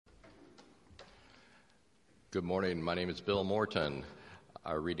Good morning. My name is Bill Morton.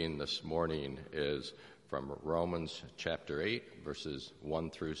 Our reading this morning is from Romans chapter 8, verses 1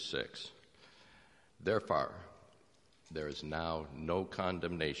 through 6. Therefore, there is now no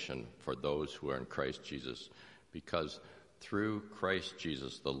condemnation for those who are in Christ Jesus, because through Christ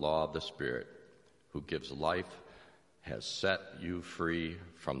Jesus, the law of the Spirit, who gives life, has set you free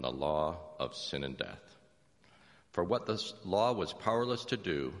from the law of sin and death. For what the law was powerless to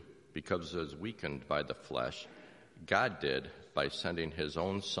do, because it was weakened by the flesh, God did by sending his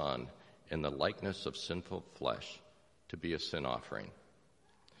own Son in the likeness of sinful flesh to be a sin offering.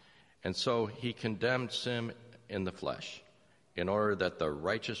 And so he condemned sin in the flesh, in order that the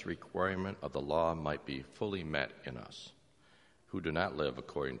righteous requirement of the law might be fully met in us, who do not live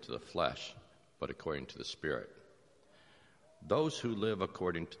according to the flesh, but according to the Spirit. Those who live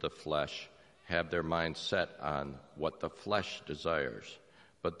according to the flesh have their mind set on what the flesh desires,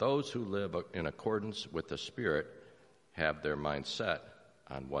 but those who live in accordance with the Spirit have their mind set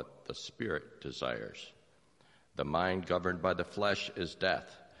on what the Spirit desires. The mind governed by the flesh is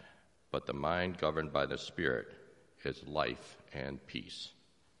death, but the mind governed by the Spirit is life and peace.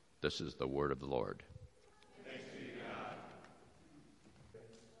 This is the word of the Lord. Thanks be to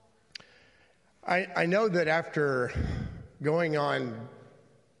God. I know that after going on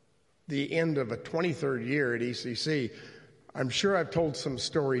the end of a 23rd year at ECC, I'm sure I've told some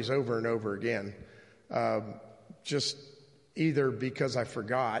stories over and over again, just either because I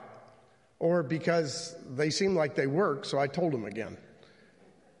forgot or because they seemed like they worked, so I told them again.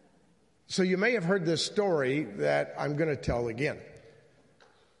 So you may have heard this story that I'm going to tell again.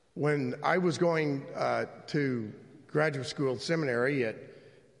 When I was going to graduate school seminary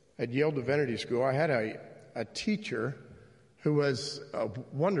at Yale Divinity School, I had a teacher who was a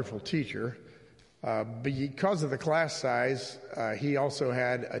wonderful teacher. Because of the class size, he also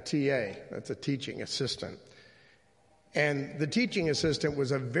had a TA, that's a teaching assistant. And the teaching assistant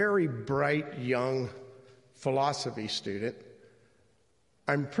was a very bright, young philosophy student.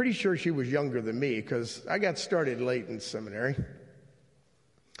 I'm pretty sure she was younger than me because I got started late in seminary.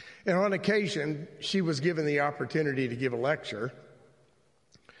 And on occasion, she was given the opportunity to give a lecture.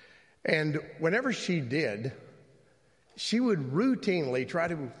 And whenever she did, she would routinely try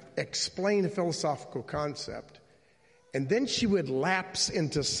to explain a philosophical concept, and then she would lapse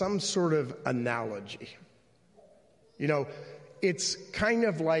into some sort of analogy. You know, it's kind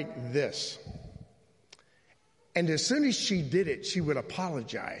of like this. And as soon as she did it, she would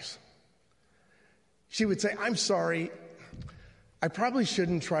apologize. She would say, "I'm sorry, I probably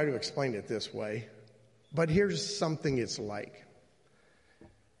shouldn't try to explain it this way, but here's something it's like."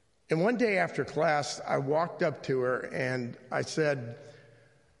 And one day after class, I walked up to her and I said,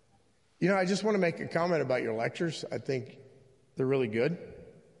 "You know, I just want to make a comment about your lectures. I think they're really good."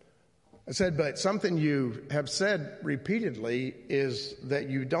 I said, "But something you have said repeatedly is that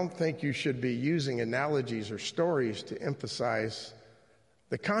you don't think you should be using analogies or stories to emphasize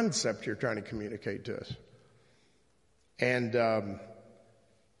the concept you're trying to communicate to us." And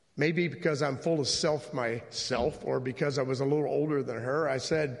maybe because I'm full of self myself, or because I was a little older than her, I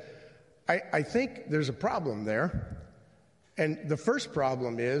said, I think there's a problem there. And the first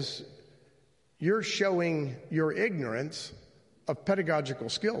problem is you're showing your ignorance of pedagogical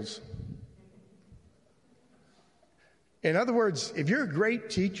skills. In other words, if you're a great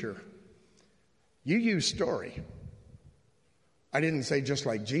teacher, you use story. I didn't say just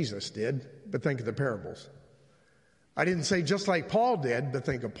like Jesus did, but think of the parables. I didn't say just like Paul did, but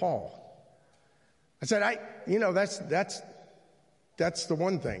think of Paul. I said, that's the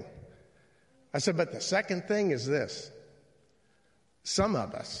one thing. I said, but the second thing is this. Some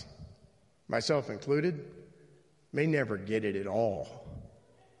of us, myself included, may never get it at all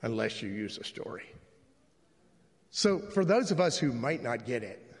unless you use a story. So for those of us who might not get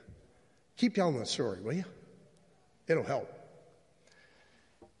it, keep telling the story, will you? It'll help.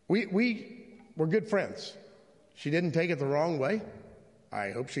 We're good friends. She didn't take it the wrong way. I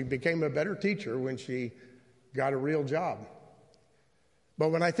hope she became a better teacher when she got a real job. But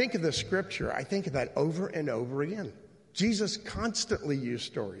when I think of the scripture, I think of that over and over again. Jesus constantly used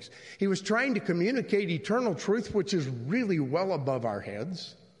stories. He was trying to communicate eternal truth, which is really well above our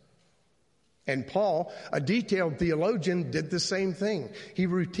heads. And Paul, a detailed theologian, did the same thing. He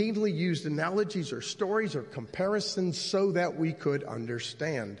routinely used analogies or stories or comparisons so that we could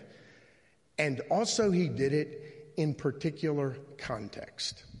understand. And also he did it in particular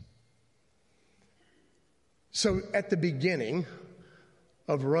context. So at the beginning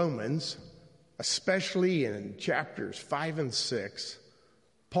of Romans, especially in chapters 5 and 6,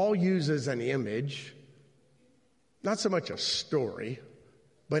 Paul uses an image, not so much a story,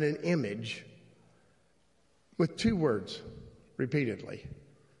 but an image with two words repeatedly: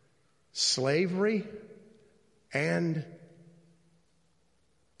 slavery and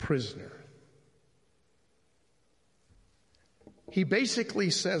prisoner. He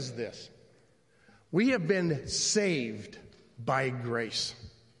basically says this: we have been saved by grace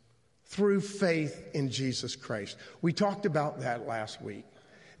through faith in Jesus Christ. We talked about that last week.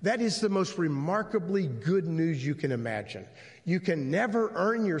 That is the most remarkably good news you can imagine. You can never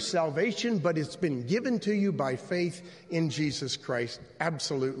earn your salvation, but it's been given to you by faith in Jesus Christ,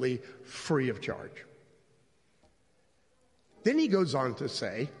 absolutely free of charge. Then he goes on to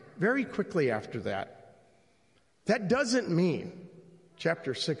say, very quickly after that doesn't mean,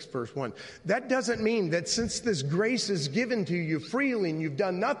 chapter 6, verse 1, that doesn't mean that since this grace is given to you freely and you've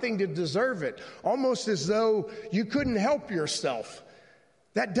done nothing to deserve it, almost as though you couldn't help yourself,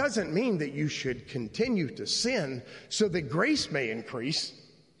 that doesn't mean that you should continue to sin so that grace may increase.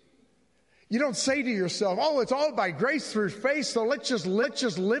 You don't say to yourself, oh, it's all by grace through faith, so let's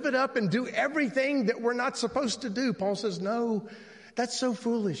just live it up and do everything that we're not supposed to do. Paul says, no, that's so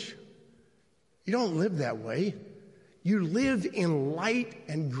foolish. You don't live that way. You live in light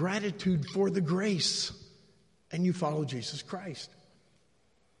and gratitude for the grace, and you follow Jesus Christ.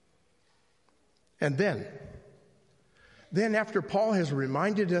 And then after Paul has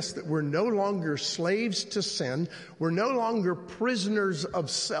reminded us that we're no longer slaves to sin, we're no longer prisoners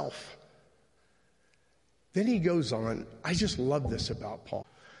of self, then he goes on. I just love this about Paul.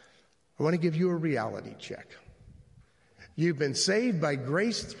 I want to give you a reality check. You've been saved by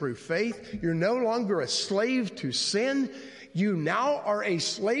grace through faith. You're no longer a slave to sin. You now are a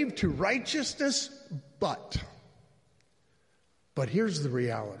slave to righteousness. But here's the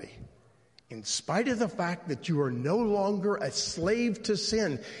reality. In spite of the fact that you are no longer a slave to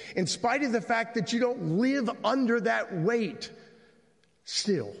sin, in spite of the fact that you don't live under that weight,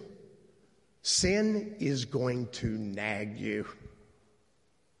 still, sin is going to nag you.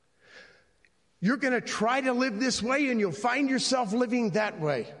 You're going to try to live this way and you'll find yourself living that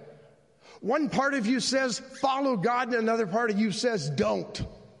way. One part of you says, follow God, and another part of you says, don't.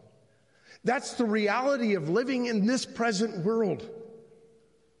 That's the reality of living in this present world.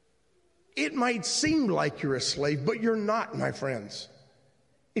 It might seem like you're a slave, but you're not, my friends.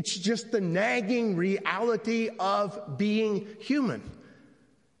 It's just the nagging reality of being human.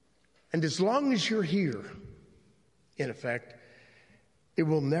 And as long as you're here, in effect, it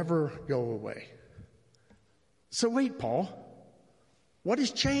will never go away. So wait, Paul, what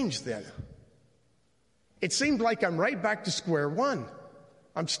has changed then? It seems like I'm right back to square one.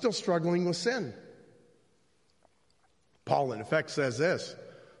 I'm still struggling with sin. Paul, in effect, says this.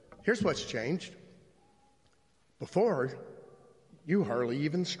 Here's what's changed. Before, you hardly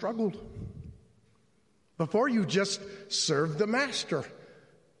even struggled. Before, you just served the master,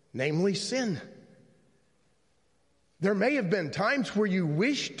 namely sin. There may have been times where you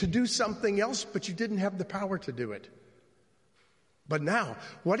wished to do something else, but you didn't have the power to do it. But now,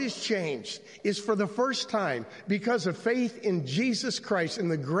 what has changed is for the first time, because of faith in Jesus Christ and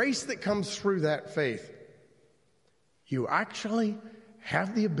the grace that comes through that faith, you actually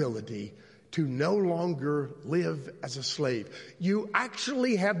have the ability to no longer live as a slave. You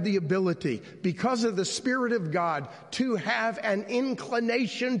actually have the ability, because of the Spirit of God, to have an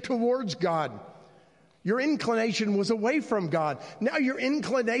inclination towards God. Your inclination was away from God. Now your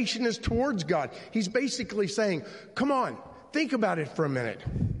inclination is towards God. He's basically saying, come on, think about it for a minute.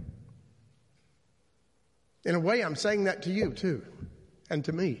 In a way, I'm saying that to you too, and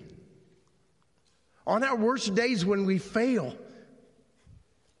to me. On our worst days when we fail,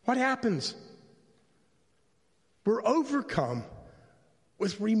 what happens? We're overcome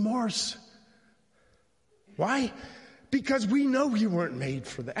with remorse. Why? Because we know you weren't made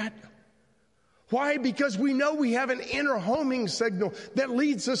for that. Why? Because we know we have an inner homing signal that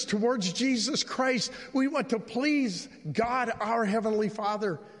leads us towards Jesus Christ. We want to please God, our Heavenly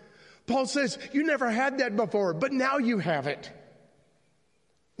Father. Paul says, you never had that before, but now you have it.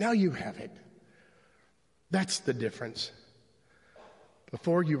 Now you have it. That's the difference.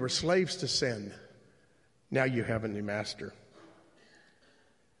 Before you were slaves to sin, now you have a new master.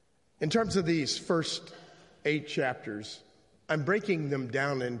 In terms of these first 8 chapters, I'm breaking them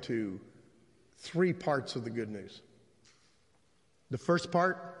down into 3 parts of the good news. The first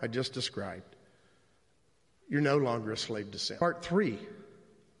part I just described. You're no longer a slave to sin. Part 3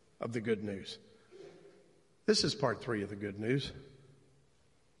 of the good news. This is part 3 of the good news.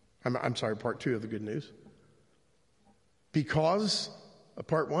 I'm sorry, part 2 of the good news. Because of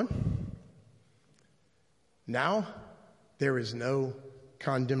part 1, now there is no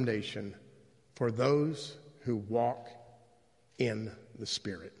condemnation for those who walk in the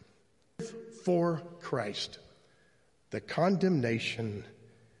Spirit. For Christ, The condemnation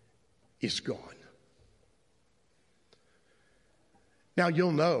is gone. Now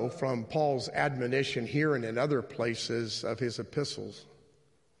you'll know from Paul's admonition here and in other places of his epistles,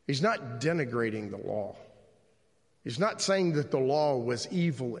 he's not denigrating the law. He's not saying that the law was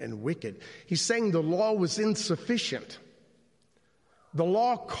evil and wicked. He's saying the law was insufficient. The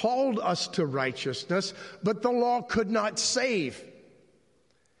law called us to righteousness, but the law could not save.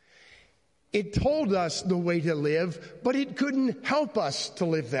 It told us the way to live, but it couldn't help us to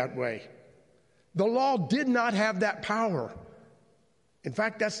live that way. The law did not have that power. In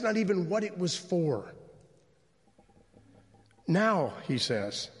fact, that's not even what it was for. Now, he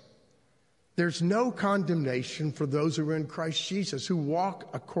says, there's no condemnation for those who are in Christ Jesus, who walk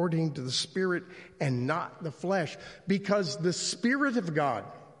according to the Spirit and not the flesh, because the Spirit of God.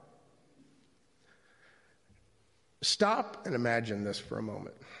 Stop and imagine this for a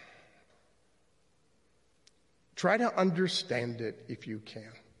moment. Try to understand it if you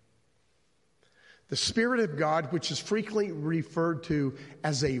can. The Spirit of God, which is frequently referred to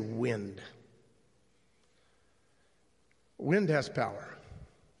as a wind. Wind has power.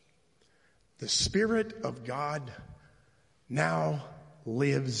 The Spirit of God now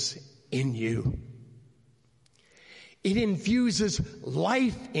lives in you. It infuses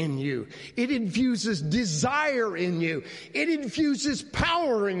life in you. It infuses desire in you. It infuses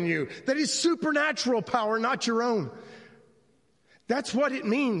power in you that is supernatural power, not your own. That's what it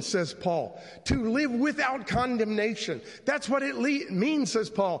means, says Paul, to live without condemnation. That's what it means, says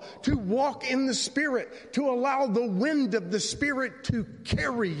Paul, to walk in the Spirit, to allow the wind of the Spirit to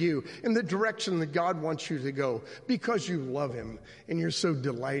carry you in the direction that God wants you to go because you love Him and you're so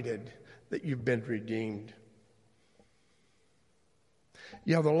delighted that you've been redeemed.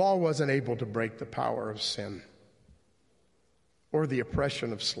 Yeah, the law wasn't able to break the power of sin or the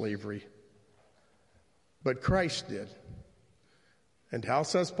oppression of slavery, but Christ did. And how,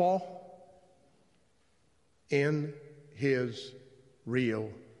 says Paul? In His real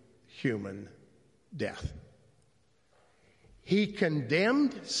human death. He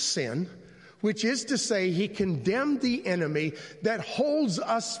condemned sin, which is to say He condemned the enemy that holds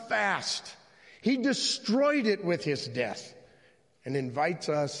us fast. He destroyed it with His death and invites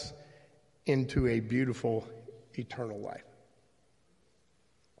us into a beautiful eternal life.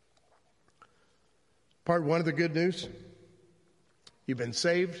 Part one of the good news. You've been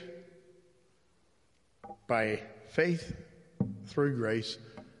saved by faith through grace.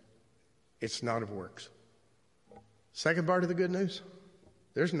 It's not of works. Second part of the good news,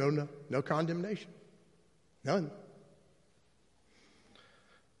 there's no condemnation. None.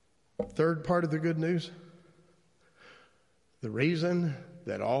 Third part of the good news, the reason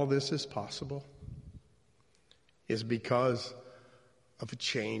that all this is possible is because of a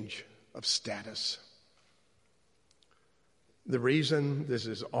change of status. The reason this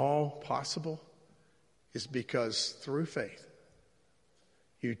is all possible is because through faith,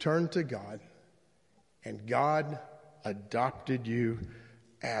 you turned to God and God adopted you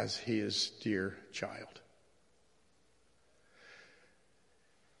as His dear child.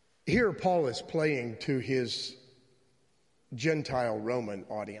 Here Paul is playing to his Gentile Roman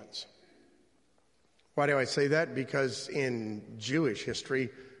audience. Why do I say that? Because in Jewish history,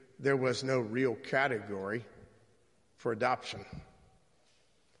 there was no real category for adoption.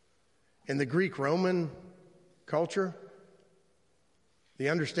 In the Greek-Roman culture, the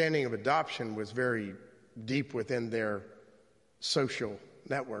understanding of adoption was very deep within their social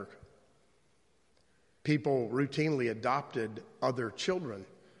network. People routinely adopted other children.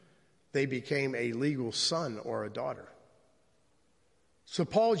 They became a legal son or a daughter. So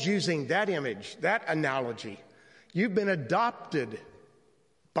Paul's using that image, that analogy. You've been adopted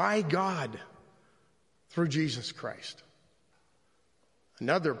by God through Jesus Christ.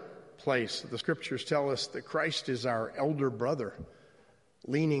 Another place, the scriptures tell us that Christ is our elder brother,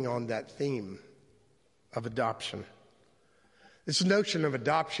 leaning on that theme of adoption. This notion of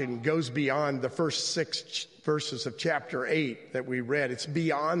adoption goes beyond the first 6 verses of chapter 8 that we read. It's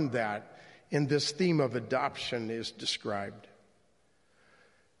beyond that, and this theme of adoption is described.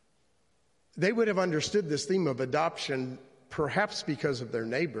 They would have understood this theme of adoption perhaps because of their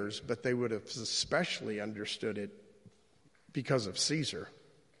neighbors, but they would have especially understood it because of Caesar.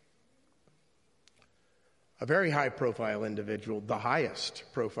 A very high-profile individual, the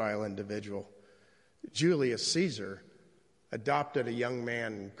highest-profile individual, Julius Caesar, adopted a young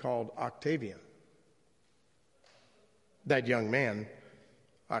man called Octavian. That young man,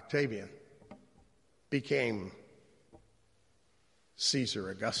 Octavian, became Caesar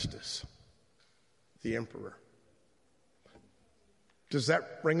Augustus, the emperor. Does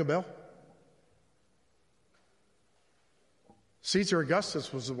that ring a bell? Caesar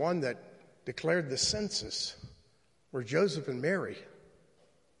Augustus was the one that declared the census where Joseph and Mary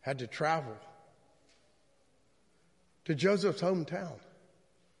had to travel to Joseph's hometown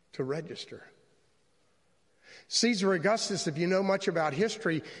to register. Caesar Augustus, if you know much about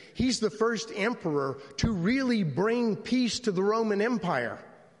history, he's the first emperor to really bring peace to the Roman Empire.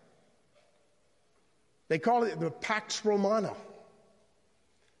 They call it the Pax Romana.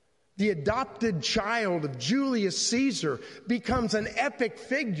 The adopted child of Julius Caesar becomes an epic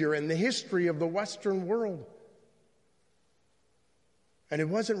figure in the history of the Western world. And it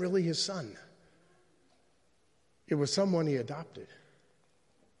wasn't really his son. It was someone he adopted.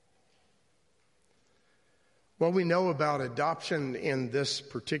 What we know about adoption in this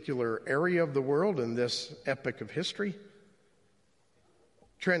particular area of the world, in this epoch of history,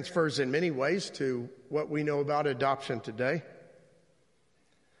 transfers in many ways to what we know about adoption today.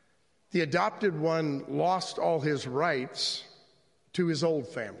 The adopted one lost all his rights to his old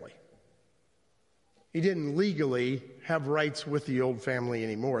family. He didn't legally have rights with the old family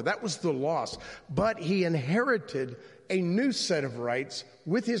anymore. That was the loss. But he inherited a new set of rights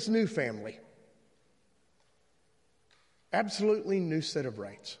with his new family. Absolutely new set of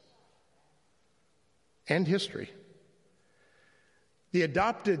rights and history. The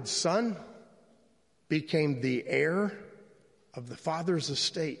adopted son became the heir of the father's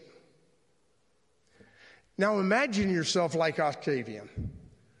estate. Now imagine yourself like Octavian,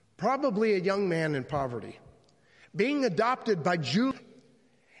 probably a young man in poverty, being adopted by Julius,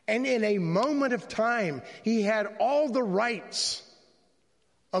 and in a moment of time, he had all the rights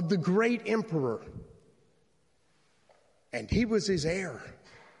of the great emperor. And he was his heir.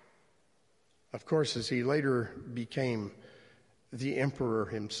 Of course, as he later became the emperor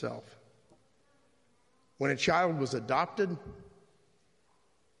himself. When a child was adopted,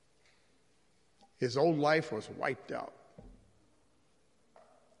 his old life was wiped out.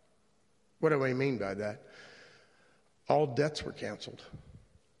 What do I mean by that? All debts were canceled.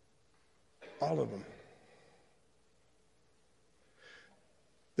 All of them.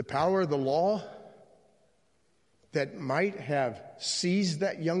 The power of the law that might have seized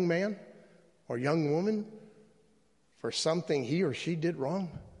that young man or young woman for something he or she did wrong,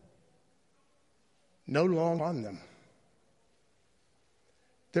 no longer on them.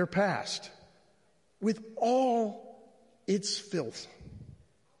 Their past, with all its filth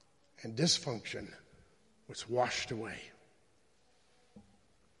and dysfunction, was washed away.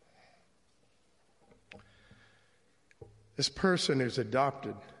 This person who's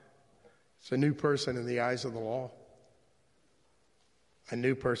adopted is a new person in the eyes of the law. A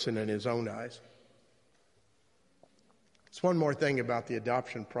new person in his own eyes. It's one more thing about the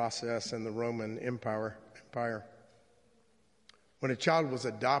adoption process in the Roman Empire. When a child was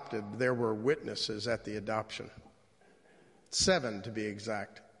adopted, there were witnesses at the adoption. 7 to be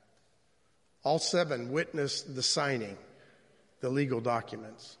exact. All 7 witnessed the signing, the legal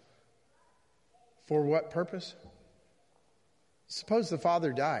documents. For what purpose? Suppose the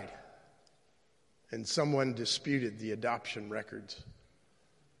father died and someone disputed the adoption records.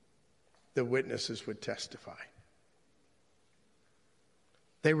 The witnesses would testify.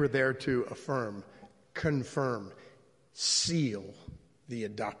 They were there to affirm, confirm, seal the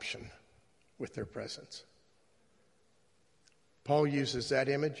adoption with their presence. Paul uses that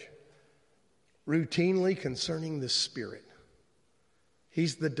image routinely concerning the Spirit.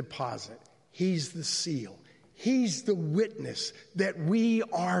 He's the deposit. He's the seal. He's the witness that we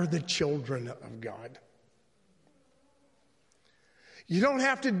are the children of God. You don't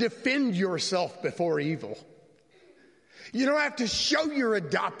have to defend yourself before evil. You don't have to show your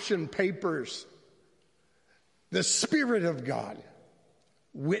adoption papers. The Spirit of God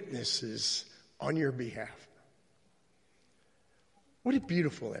witnesses on your behalf. What a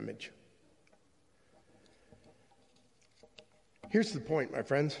beautiful image. Here's the point, my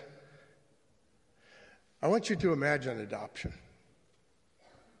friends. I want you to imagine adoption.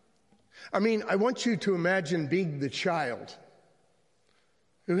 I want you to imagine being the child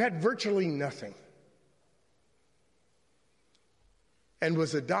who had virtually nothing and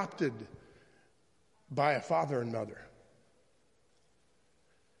was adopted by a father and mother.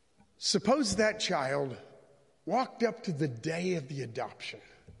 Suppose that child walked up to the day of the adoption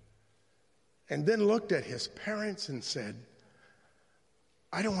and then looked at his parents and said,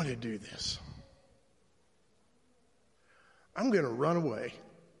 I don't want to do this. I'm going to run away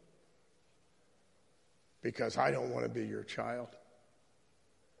because I don't want to be your child.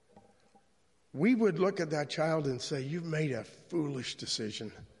 We would look at that child and say, you've made a foolish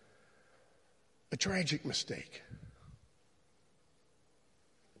decision, a tragic mistake.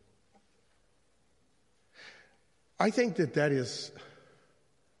 I think that is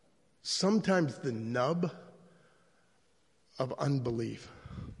sometimes the nub of unbelief.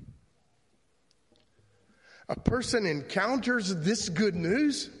 A person encounters this good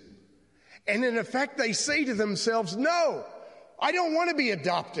news, and in effect they say to themselves, no, I don't want to be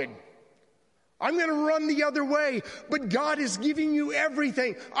adopted. I'm going to run the other way, but God is giving you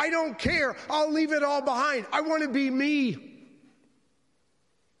everything. I don't care. I'll leave it all behind. I want to be me.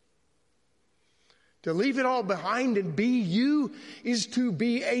 To leave it all behind and be you is to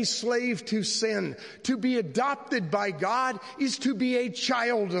be a slave to sin. To be adopted by God is to be a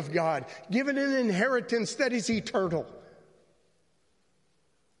child of God, given an inheritance that is eternal.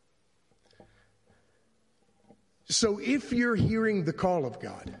 So if you're hearing the call of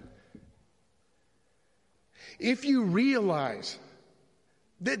God, if you realize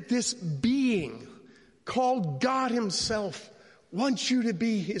that this being called God Himself wants you to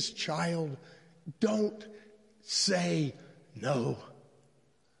be His child, don't say no.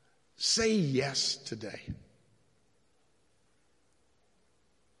 Say yes today.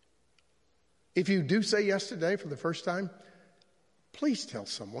 If you do say yes today for the first time, please tell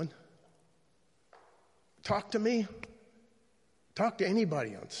someone. Talk to me. Talk to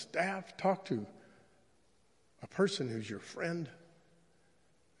anybody on staff. Talk to a person who's your friend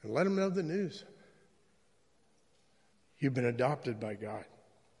and let them know the news. You've been adopted by God.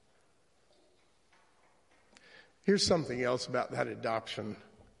 Here's something else about that adoption.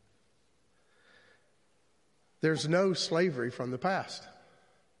 There's no slavery from the past.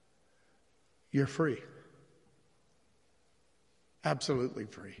 You're free. Absolutely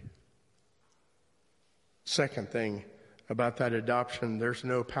free. Second thing about that adoption, there's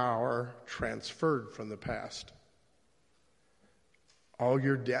no power transferred from the past. All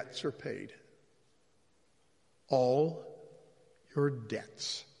your debts are paid. All your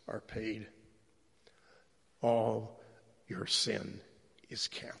debts are paid. All your sin is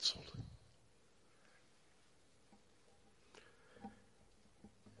canceled.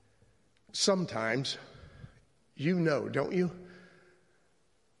 Sometimes, you know, don't you,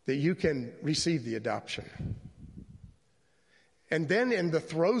 that you can receive the adoption. And then in the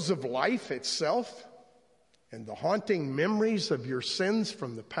throes of life itself, and the haunting memories of your sins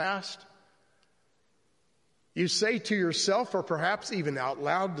from the past, you say to yourself, or perhaps even out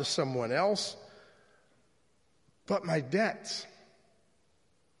loud to someone else, but my debts,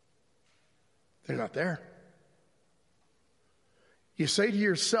 they're not there. You say to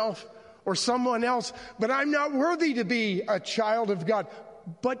yourself or someone else, but I'm not worthy to be a child of God.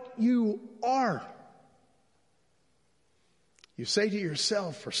 But you are. You say to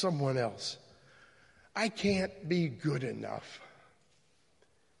yourself or someone else, I can't be good enough.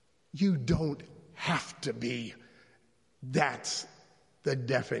 You don't have to be. That's the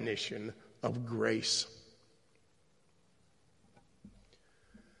definition of grace.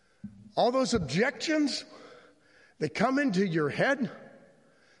 All those objections that come into your head,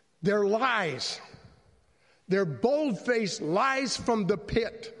 they're lies. They're bold-faced lies from the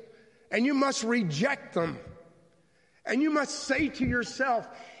pit. And you must reject them. And you must say to yourself,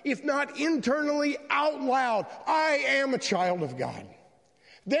 if not internally, out loud, I am a child of God.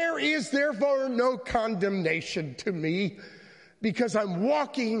 There is therefore no condemnation to me, because I'm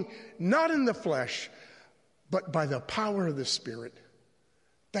walking not in the flesh, but by the power of the Spirit.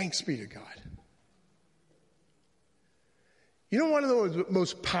 Thanks be to God. You know one of the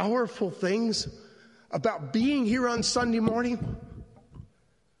most powerful things about being here on Sunday morning?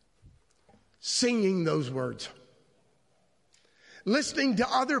 Singing those words. Listening to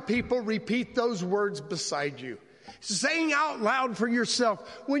other people repeat those words beside you. Saying out loud for yourself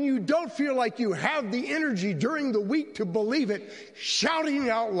when you don't feel like you have the energy during the week to believe it. Shouting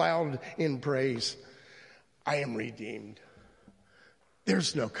out loud in praise. I am redeemed.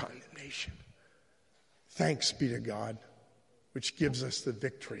 There's no condemnation. Thanks be to God, which gives us the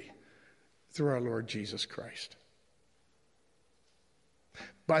victory through our Lord Jesus Christ.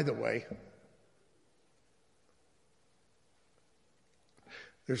 By the way,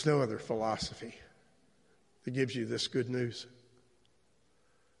 there's no other philosophy that gives you this good news.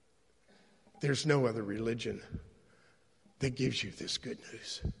 There's no other religion that gives you this good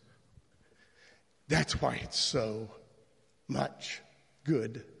news. That's why it's so much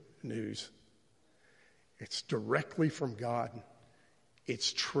good news. It's directly from God.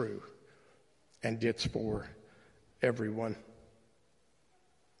 It's true. And it's for everyone.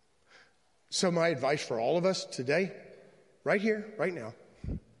 So my advice for all of us today, right here, right now,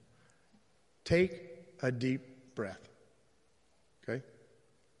 take a deep breath. Okay?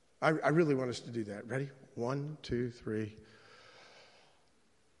 I really want us to do that. Ready? 1, 2, 3.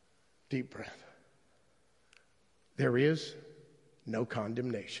 Deep breath. there is no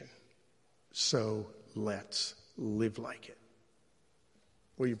condemnation. So let's live like it.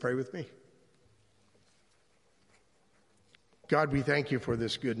 Will you pray with me? God, we thank you for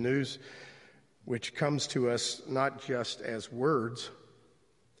this good news, which comes to us not just as words,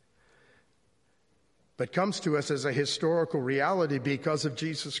 but comes to us as a historical reality because of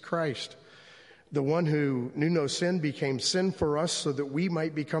Jesus Christ. The one who knew no sin became sin for us so that we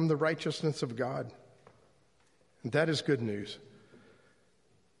might become the righteousness of God. And that is good news.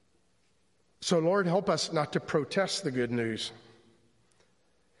 So, Lord, help us not to protest the good news.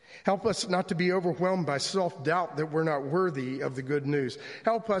 Help us not to be overwhelmed by self-doubt that we're not worthy of the good news.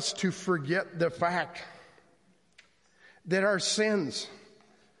 Help us to forget the fact that our sins,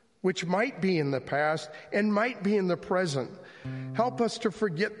 which might be in the past and might be in the present, help us to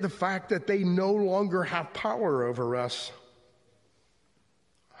forget the fact that they no longer have power over us.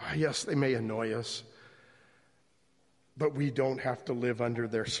 Yes, they may annoy us, but we don't have to live under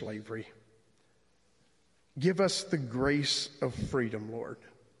their slavery. Give us the grace of freedom, Lord.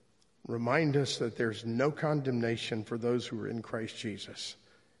 Remind us that there's no condemnation for those who are in Christ Jesus,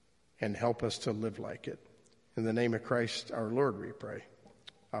 and help us to live like it. In the name of Christ our Lord we pray.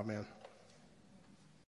 Amen.